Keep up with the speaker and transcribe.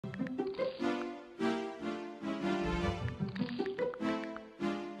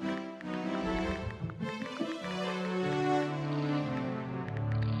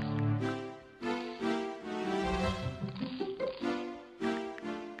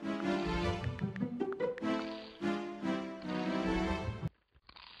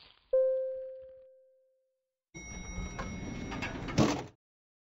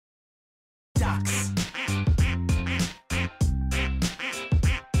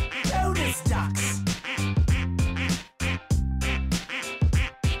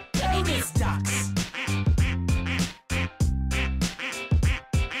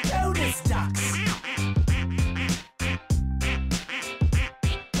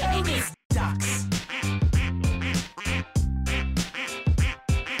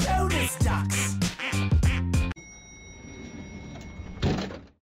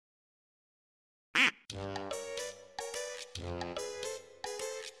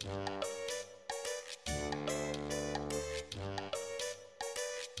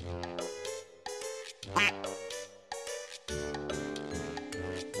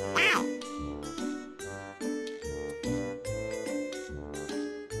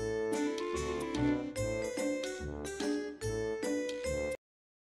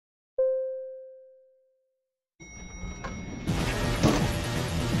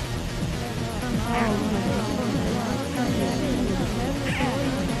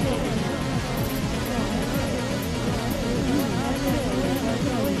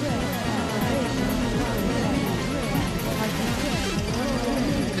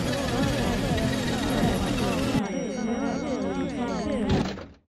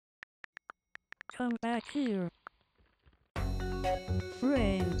Come back here.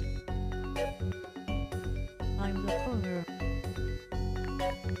 Raid. I'm the owner.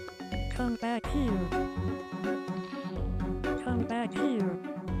 Come back here. Come back here.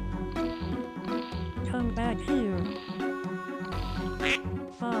 Come back here.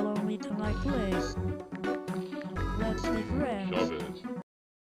 Follow me to my place. Let's be friends. Shove it.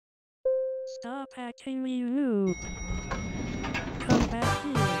 Stop acting me rude. Come back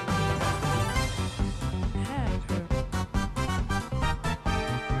here. Hacker.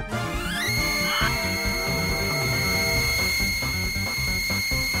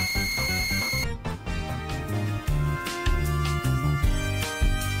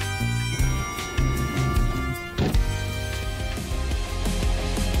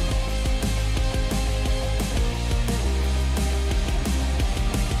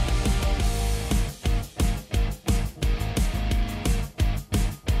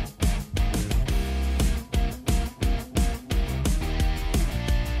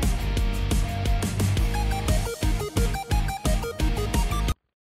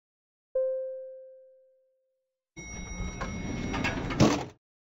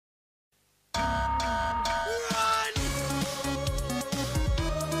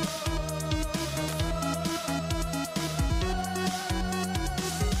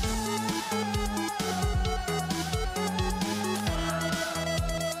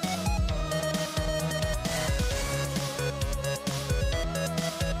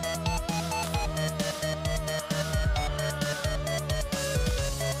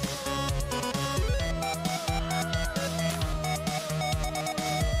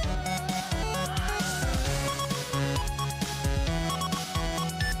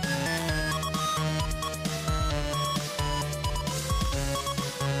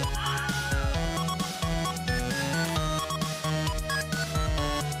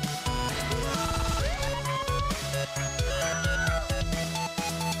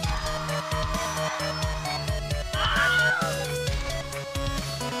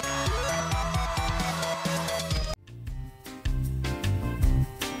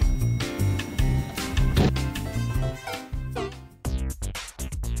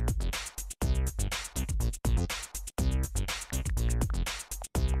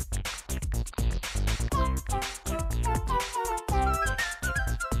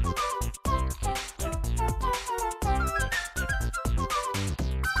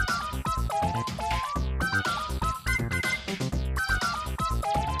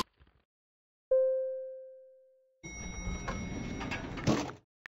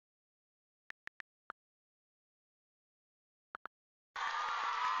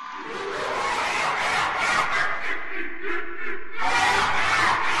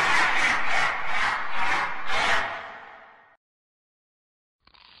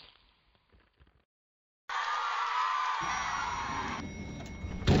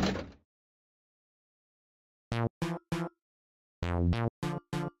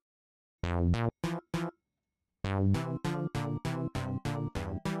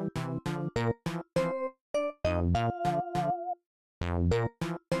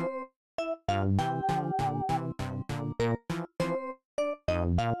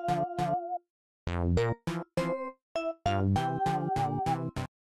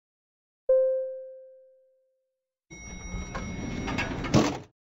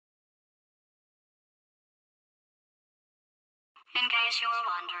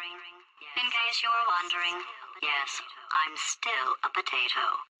 In case you're wondering, yes, I'm still a potato.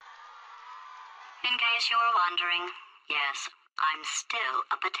 In case you're wondering, yes, I'm still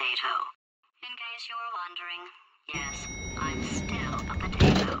a potato. In case you're wondering, yes, I'm still a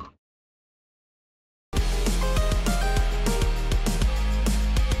potato.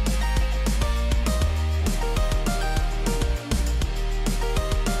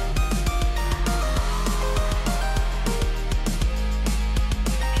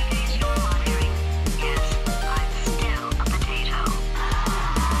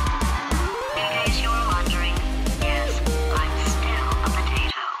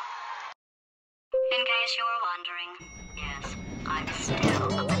 In case you're wondering, yes, I'm still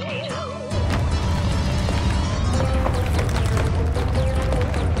a potato.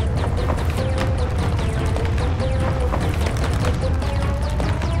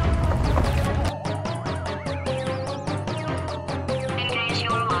 In case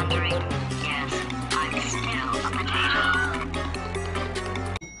you're wondering, yes, I'm still a potato.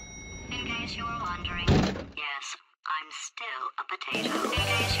 In case you're wondering, yes, I'm still a potato. In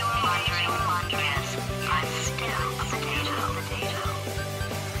case you're wondering, yes, I'm still a potato.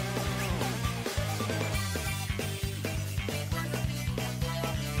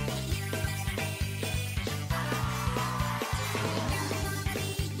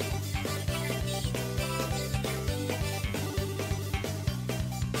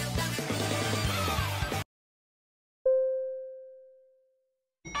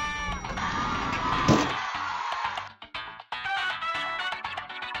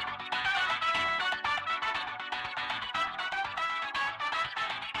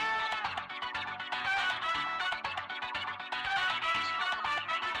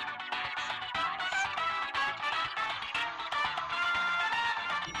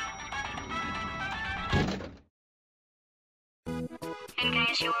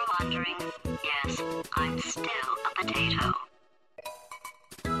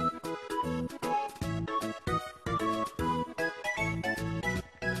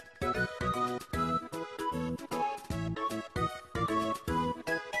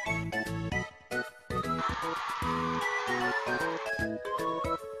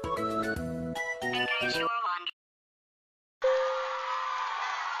 case you're wondering.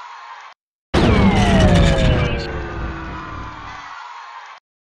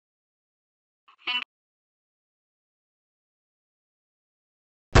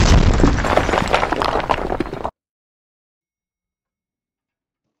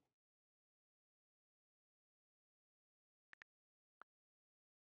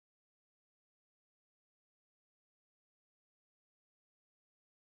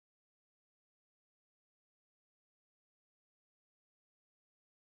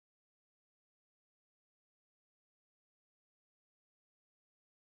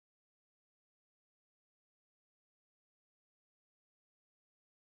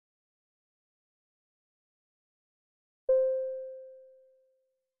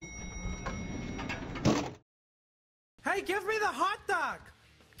 Hey, give me the hot dog!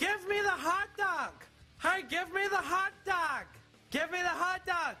 Give me the hot dog! Hey, give me the hot dog! Give me the hot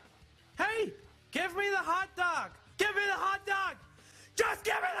dog! Hey, give me the hot dog! Give me the hot dog! Just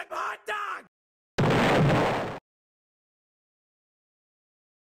give me the hot dog!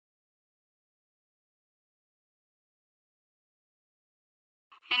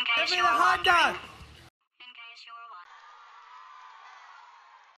 In Give case me you're the hot dog! In case you're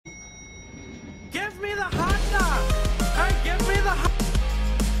wondering. Give me the hot dog! Hey, give me the hot...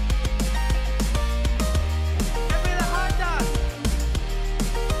 Give me the hot dog!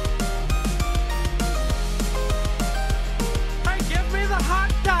 Hey, give me the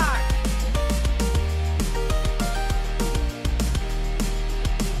hot dog!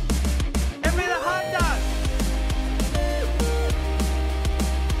 Give me the hot dog!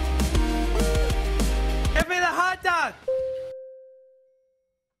 Give me the hot dog!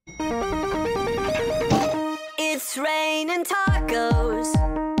 It's raining tacos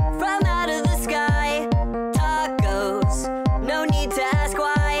from out of the sky. Tacos, no need to ask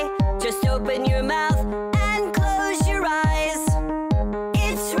why. Just open your mouth and close your eyes.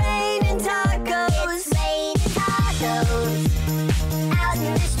 It's raining tacos. It's raining tacos out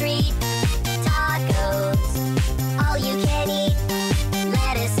in the street. Tacos, all you can eat.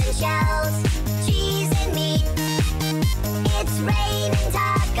 Lettuce and shells, cheese and meat. It's raining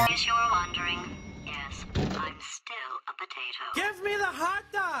tacos. In case you're wondering. Yes, I'm still a potato. Give me the hot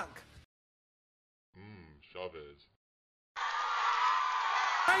dog! Chavez.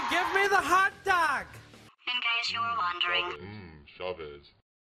 Hey, give me the hot dog! In case you're wondering. Chavez.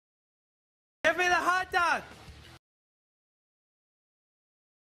 Give me the hot dog!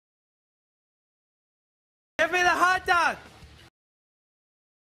 Give me the hot dog!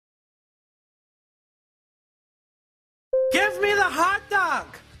 Give me the hot dog!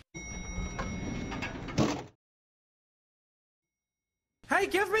 Hey,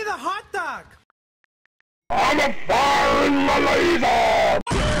 give me the hot dog! I'm a firing the laser!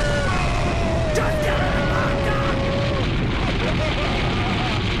 Just give me the hot dog!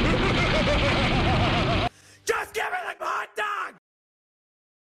 Just give me the hot dog!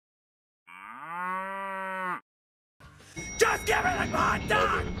 Just give me the hot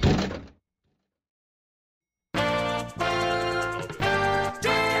dog!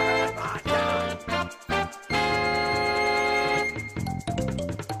 Just give me the hot dog!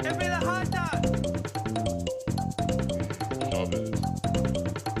 Give me the hot dog! Chavez.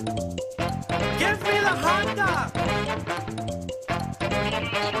 Give me the hot dog!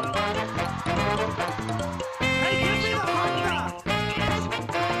 Hey, give me the hot dog! Yes,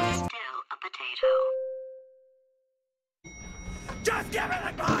 I'm still a potato. Just give me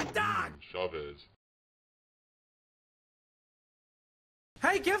the hot dog! Chavez.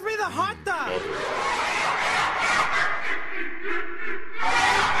 Hey, give me the hot dog! Chavez.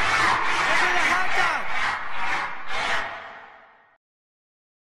 Give me the hot dog!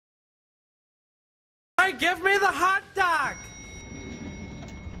 Hey, give me the hot dog!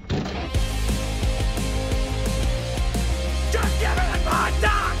 Just give me the hot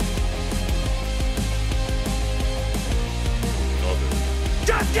dog! Chavez.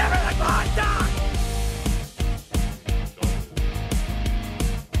 Just give me the hot dog!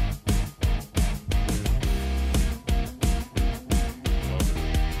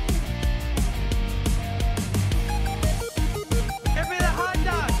 Give me the hot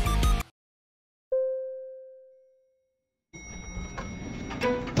dog!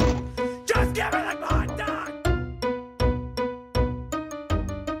 Just give me the hot dog!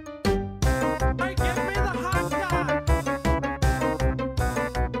 Hey, give me the hot dog!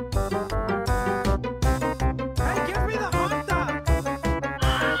 Hey, give me the hot dog!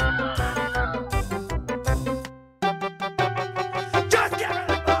 Just give me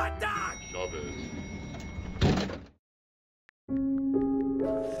the hot dog! Chavez.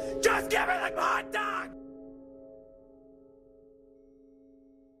 Just give me the hot dog!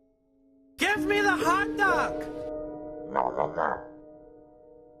 Give me the hot dog!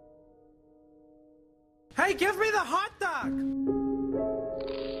 Hey, give me the hot dog!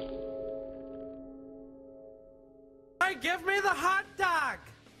 Hey, give me the hot dog!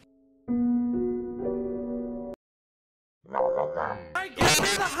 Hey, give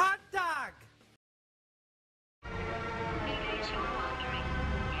me the hot dog! In case you were wondering,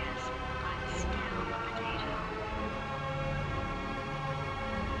 yes, I'm still a potato.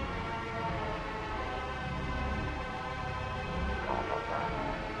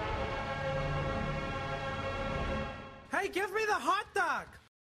 Hey, give me the hot